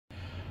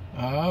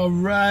All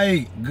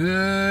right,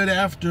 good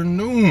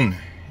afternoon.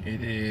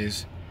 It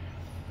is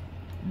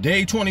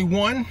day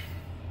 21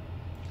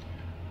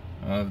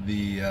 of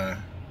the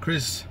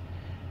Kris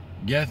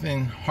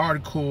Gethin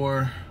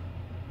hardcore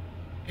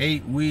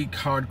 8-week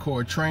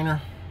hardcore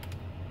trainer.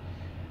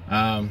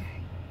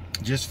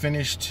 Just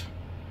finished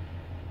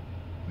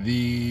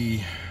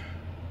the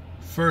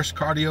first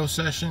cardio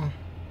session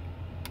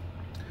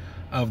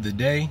of the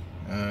day.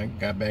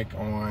 Got back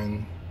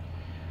on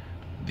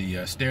the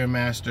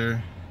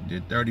Stairmaster,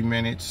 did 30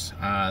 minutes.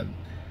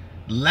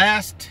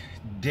 Last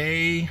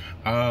day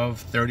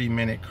of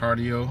 30-minute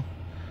cardio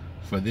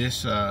for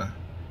this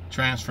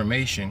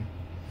transformation.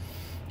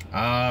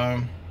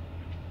 What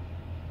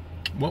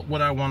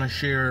I want to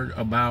share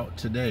about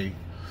today.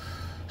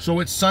 So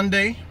it's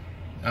Sunday.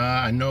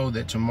 I know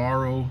that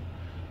tomorrow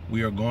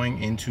we are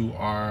going into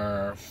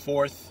our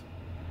fourth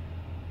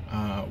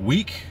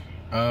week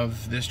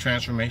of this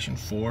transformation,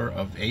 4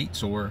 of 8.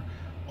 So we're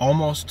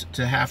almost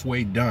to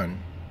halfway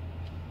done.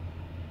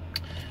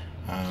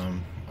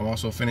 I'm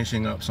also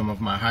finishing up some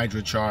of my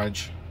Hydra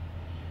Charge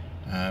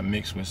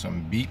mixed with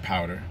some beet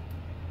powder,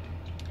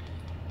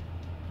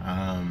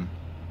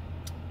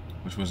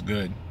 which was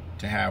good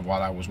to have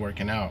while I was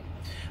working out.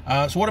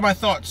 So what are my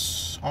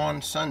thoughts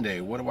on Sunday?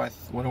 What do I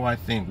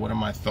think? What are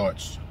my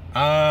thoughts?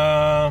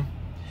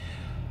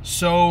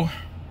 So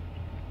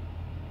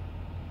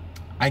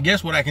I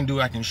guess what I can do,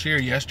 I can share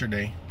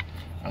yesterday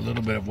a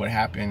little bit of what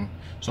happened.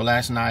 So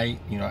last night,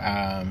 you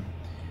know,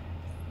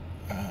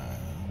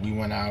 we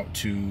went out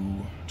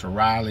to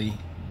Raleigh,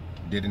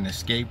 did an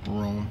escape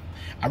room.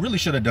 I really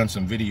should have done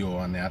some video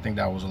on that. I think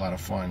that was a lot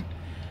of fun.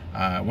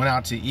 Went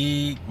out to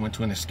eat, went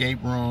to an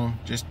escape room,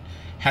 just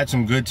had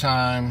some good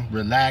time,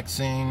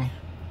 relaxing,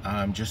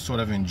 just sort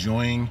of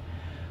enjoying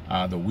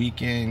the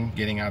weekend,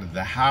 getting out of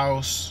the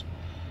house.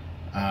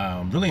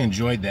 Really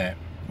enjoyed that.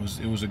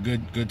 It was a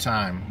good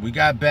time. We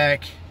got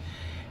back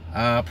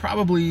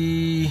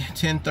probably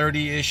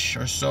 10:30-ish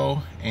or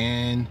so,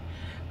 and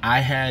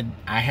I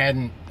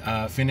hadn't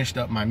finished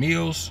up my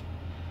meals,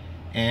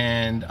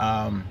 and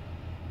I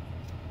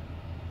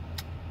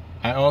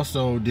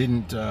also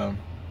didn't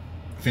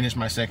finish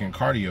my second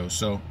cardio.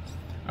 So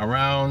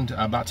around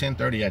about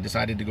 10:30, I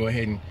decided to go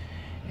ahead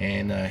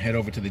and head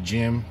over to the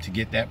gym to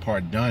get that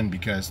part done,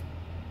 because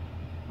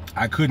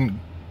I couldn't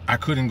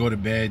go to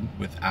bed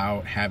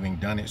without having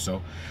done it.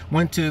 So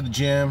went to the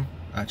gym,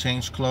 I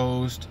changed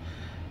clothes,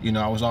 you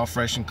know, I was all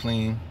fresh and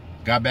clean,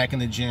 got back in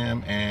the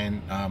gym,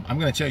 and I'm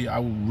gonna tell you,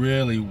 I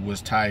really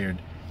was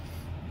tired.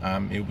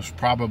 It was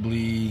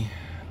probably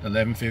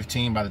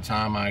 11:15 by the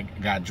time I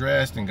got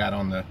dressed and got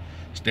on the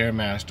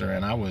Stairmaster,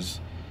 and I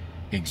was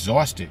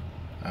exhausted.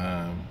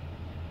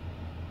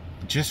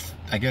 Just,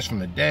 I guess, from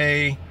the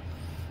day,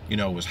 you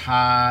know, it was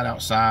hot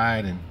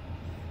outside, and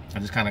I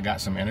just kind of got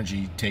some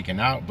energy taken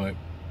out, but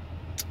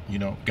you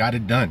know, got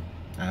it done.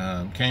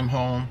 Came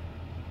home,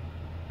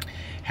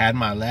 had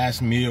my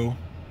last meal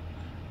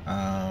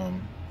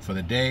for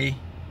the day,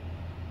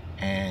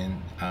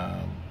 and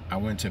I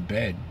went to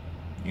bed,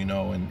 you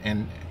know,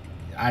 and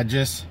I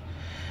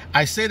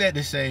say that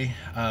to say,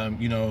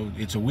 you know,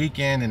 it's a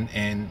weekend,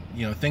 and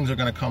you know, things are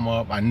gonna come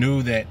up. I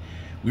knew that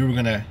we were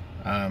gonna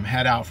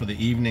head out for the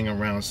evening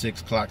around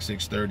 6 o'clock,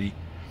 6:30,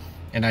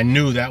 and I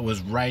knew that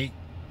was right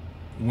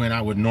when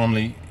I would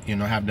normally, you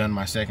know, have done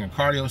my second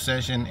cardio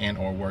session and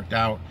or worked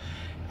out,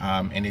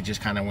 and it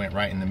just kind of went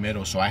right in the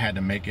middle. So I had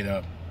to make it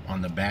up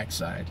on the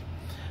backside.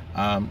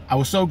 I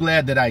was so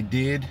glad that I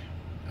did,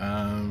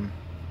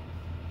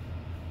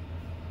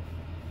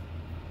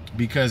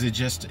 because it's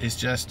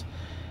just,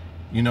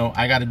 you know,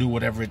 I got to do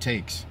whatever it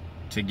takes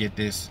to get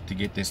this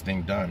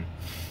thing done.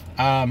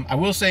 I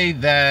will say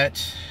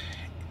that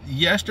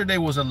yesterday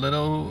was a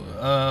little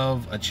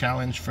of a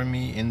challenge for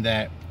me in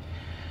that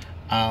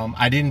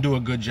I didn't do a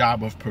good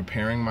job of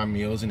preparing my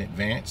meals in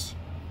advance.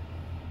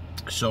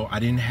 So I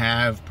didn't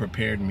have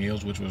prepared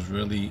meals, which was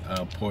really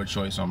a poor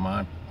choice on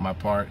my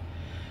part.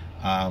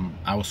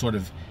 I was sort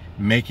of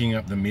making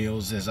up the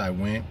meals as I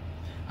went.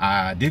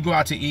 I did go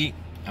out to eat.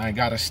 I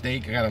got a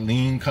steak. I got a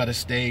lean cut of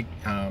steak.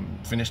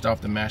 Finished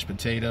off the mashed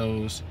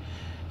potatoes,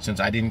 since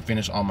I didn't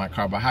finish all my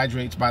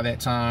carbohydrates by that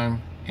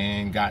time,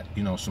 and got,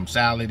 you know, some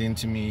salad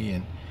into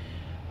me.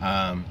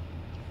 And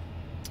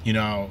you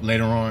know,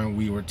 later on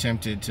we were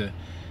tempted to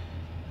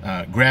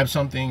grab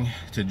something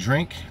to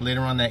drink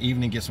later on that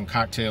evening, get some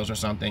cocktails or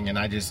something, and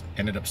I just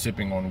ended up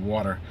sipping on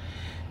water.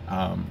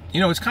 You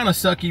know, it's kind of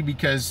sucky,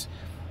 because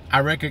I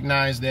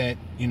recognize that,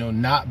 you know,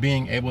 not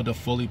being able to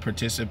fully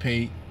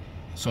participate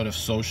sort of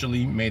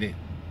socially made it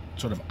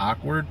sort of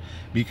awkward,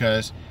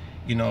 because,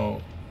 you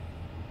know,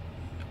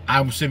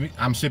 I'm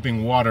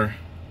sipping water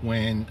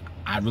when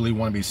I really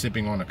want to be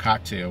sipping on a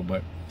cocktail.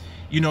 But,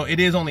 you know, it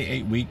is only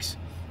 8 weeks.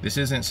 This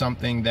isn't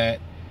something that,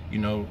 you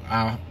know,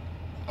 I'll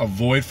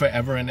avoid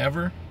forever and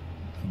ever,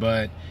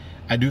 but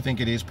I do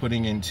think it is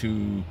putting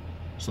into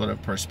sort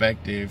of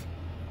perspective,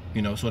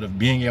 you know, sort of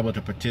being able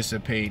to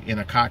participate in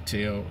a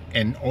cocktail,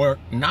 and or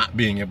not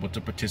being able to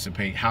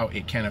participate, how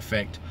it can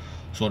affect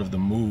sort of the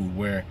mood,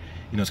 where,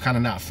 you know, it's kind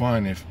of not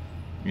fun if,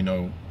 you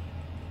know,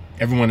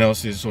 everyone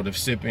else is sort of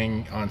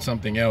sipping on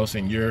something else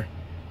and you're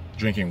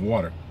drinking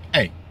water.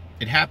 Hey,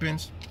 it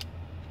happens.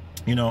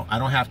 You know, I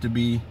don't have to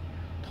be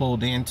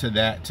pulled into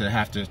that to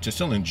have to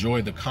still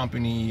enjoy the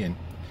company and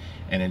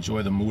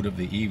enjoy the mood of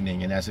the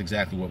evening, and that's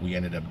exactly what we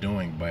ended up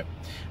doing. But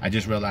I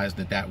just realized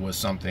that that was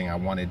something I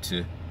wanted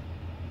to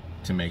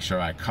make sure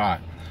I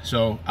caught.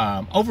 So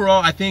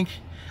overall, I think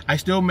I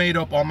still made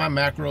up all my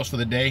macros for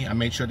the day. I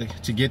made sure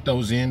to get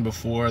those in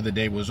before the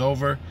day was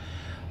over,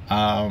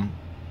 and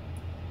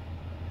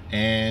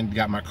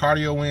got my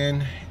cardio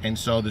in. And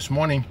so this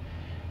morning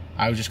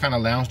I was just kind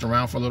of lounged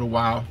around for a little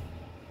while,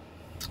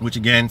 which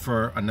again,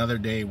 for another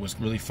day, was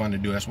really fun to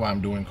do. That's why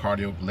I'm doing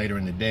cardio later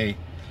in the day.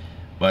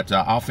 But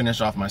I'll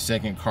finish off my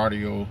second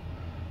cardio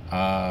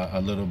a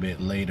little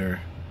bit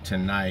later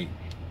tonight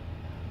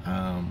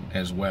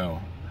as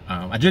well.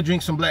 I did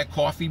drink some black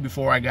coffee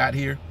before I got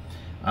here.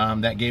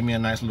 That gave me a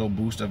nice little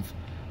boost of,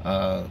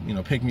 you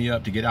know, pick me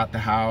up to get out the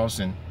house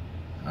and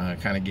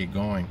kind of get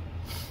going.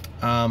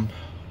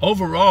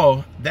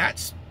 Overall,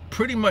 that's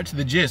pretty much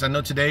the gist. I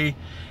know today,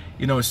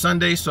 you know, it's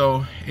Sunday,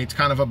 so it's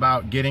kind of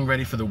about getting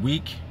ready for the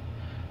week.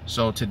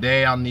 So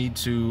today I'll need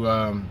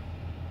to,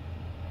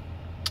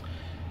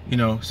 you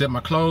know, set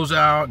my clothes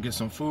out, get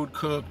some food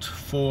cooked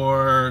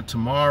for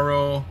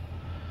tomorrow,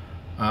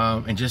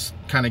 and just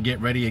kind of get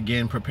ready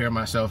again, prepare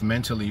myself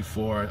mentally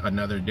for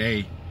another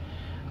day.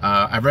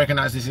 I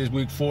recognize this is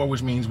week 4,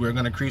 which means we're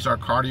going to increase our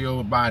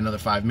cardio by another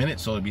 5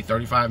 minutes. So it'll be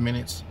 35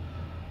 minutes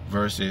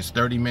versus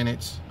 30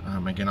 minutes.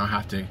 Again, I'll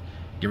have to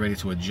get ready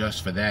to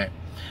adjust for that.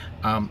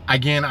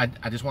 Again,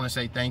 I just want to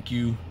say thank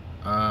you.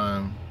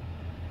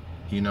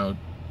 You know,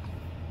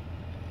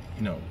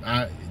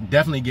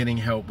 definitely getting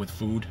help with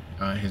food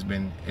has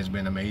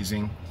been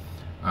amazing.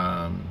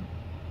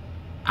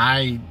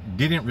 I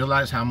didn't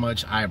realize how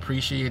much I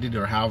appreciated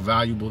or how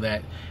valuable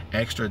that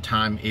extra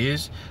time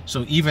is.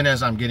 So even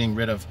as I'm getting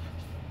rid of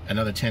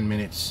another 10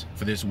 minutes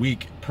for this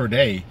week per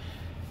day,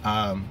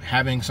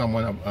 having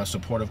someone, a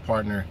supportive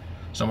partner,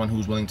 someone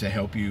who's willing to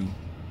help you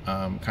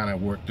kind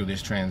of work through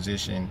this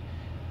transformation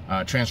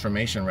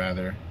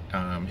rather,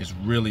 is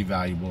really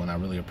valuable, and I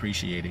really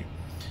appreciate it.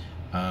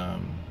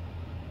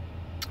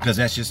 Because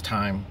that's just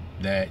time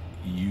that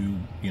you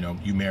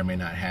may or may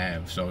not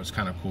have. So it's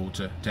kind of cool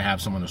to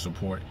have someone to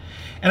support.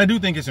 And I do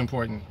think it's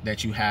important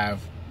that you have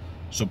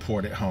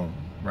support at home,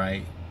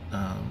 right?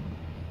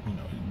 You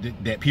know,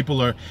 that people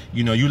are,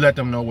 you know, you let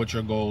them know what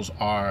your goals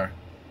are,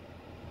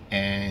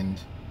 and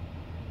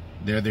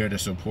they're there to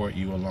support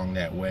you along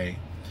that way.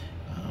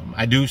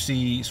 I do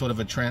see sort of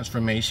a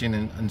transformation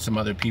in some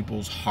other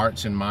people's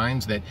hearts and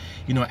minds, that,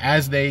 you know,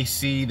 as they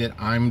see that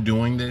I'm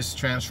doing this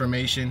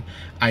transformation,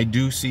 I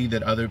do see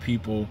that other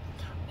people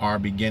are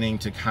beginning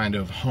to kind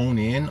of hone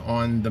in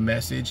on the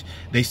message.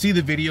 They see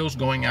the videos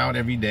going out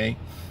every day.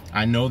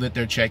 I know that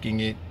they're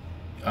checking it,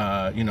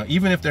 you know,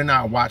 even if they're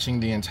not watching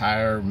the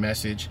entire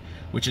message,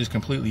 which is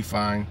completely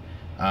fine.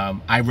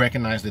 I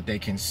recognize that they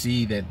can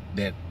see that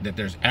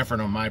there's effort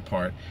on my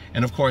part.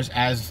 And of course,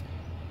 as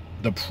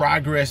the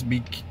progress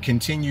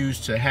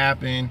continues to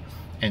happen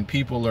and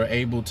people are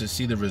able to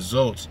see the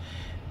results,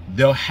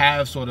 they'll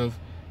have sort of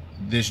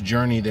this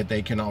journey that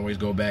they can always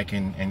go back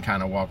and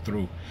kind of walk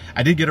through.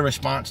 I did get a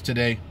response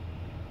today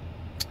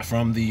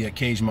from the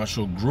Cage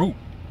Muscle group,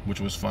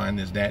 which was fun,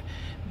 is that,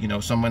 you know,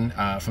 someone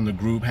from the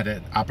group had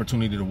an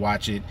opportunity to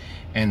watch it,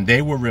 and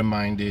they were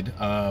reminded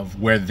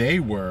of where they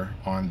were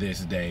on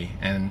this day.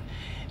 And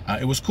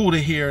it was cool to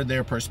hear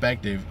their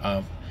perspective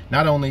of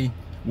not only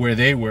where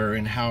they were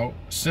and how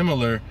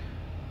similar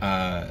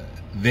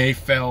they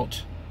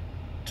felt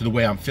to the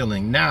way I'm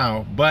feeling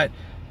now, but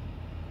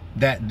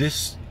that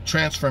this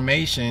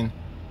transformation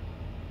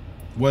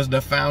was the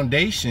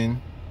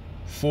foundation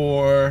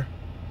for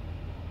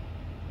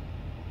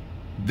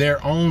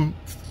their own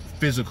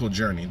physical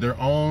journey, their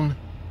own,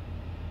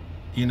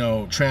 you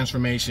know,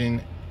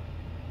 transformation,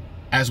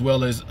 as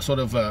well as sort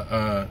of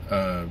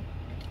a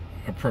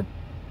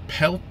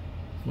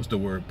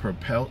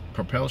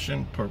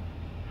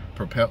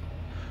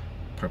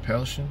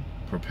propulsion.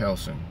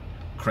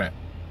 Crap,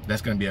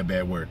 that's going to be a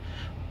bad word.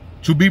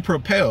 To be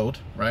propelled,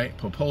 right?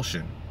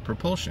 Propulsion.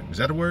 Is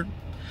that a word?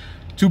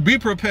 To be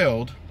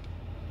propelled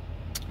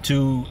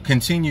to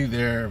continue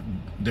their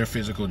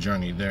physical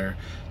journey, their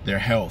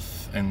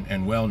health and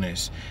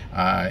wellness.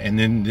 And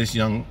then this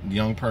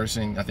young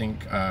person, I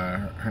think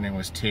her name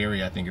was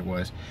Terry, I think it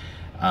was,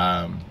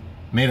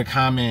 made a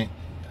comment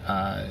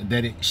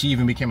that she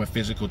even became a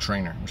physical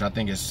trainer, which I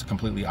think is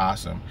completely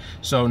awesome.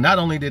 So not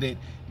only did it,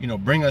 you know,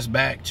 bring us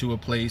back to a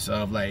place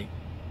of like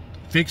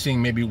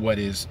fixing maybe what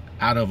is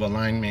out of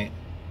alignment,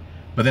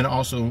 but then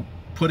also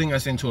putting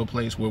us into a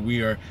place where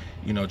we are,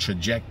 you know, see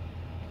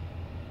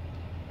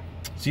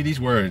these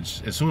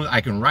words, as soon as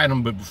I can write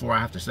them, but before I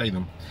have to say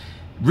them,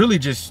 really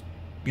just,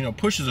 you know,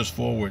 pushes us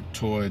forward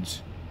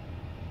towards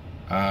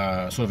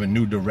sort of a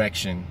new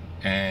direction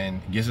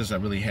and gives us a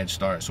really head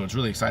start. So it's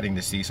really exciting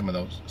to see some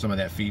of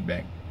that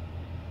feedback.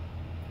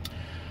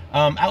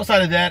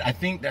 Outside of that, I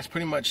think that's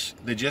pretty much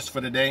the gist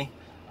for today.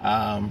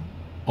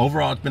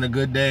 overall, it's been a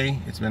good day.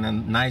 It's been a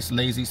nice,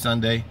 lazy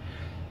Sunday.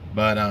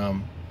 But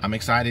I'm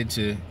excited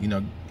to, you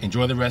know,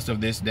 enjoy the rest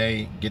of this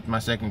day, get my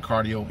second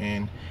cardio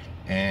in,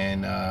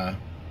 and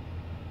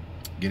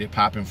get it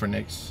popping for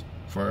next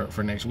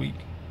week.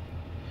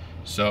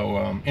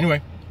 So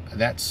anyway,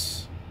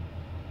 that's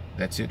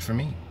it for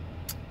me.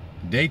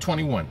 Day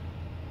 21.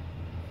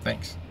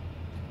 Thanks.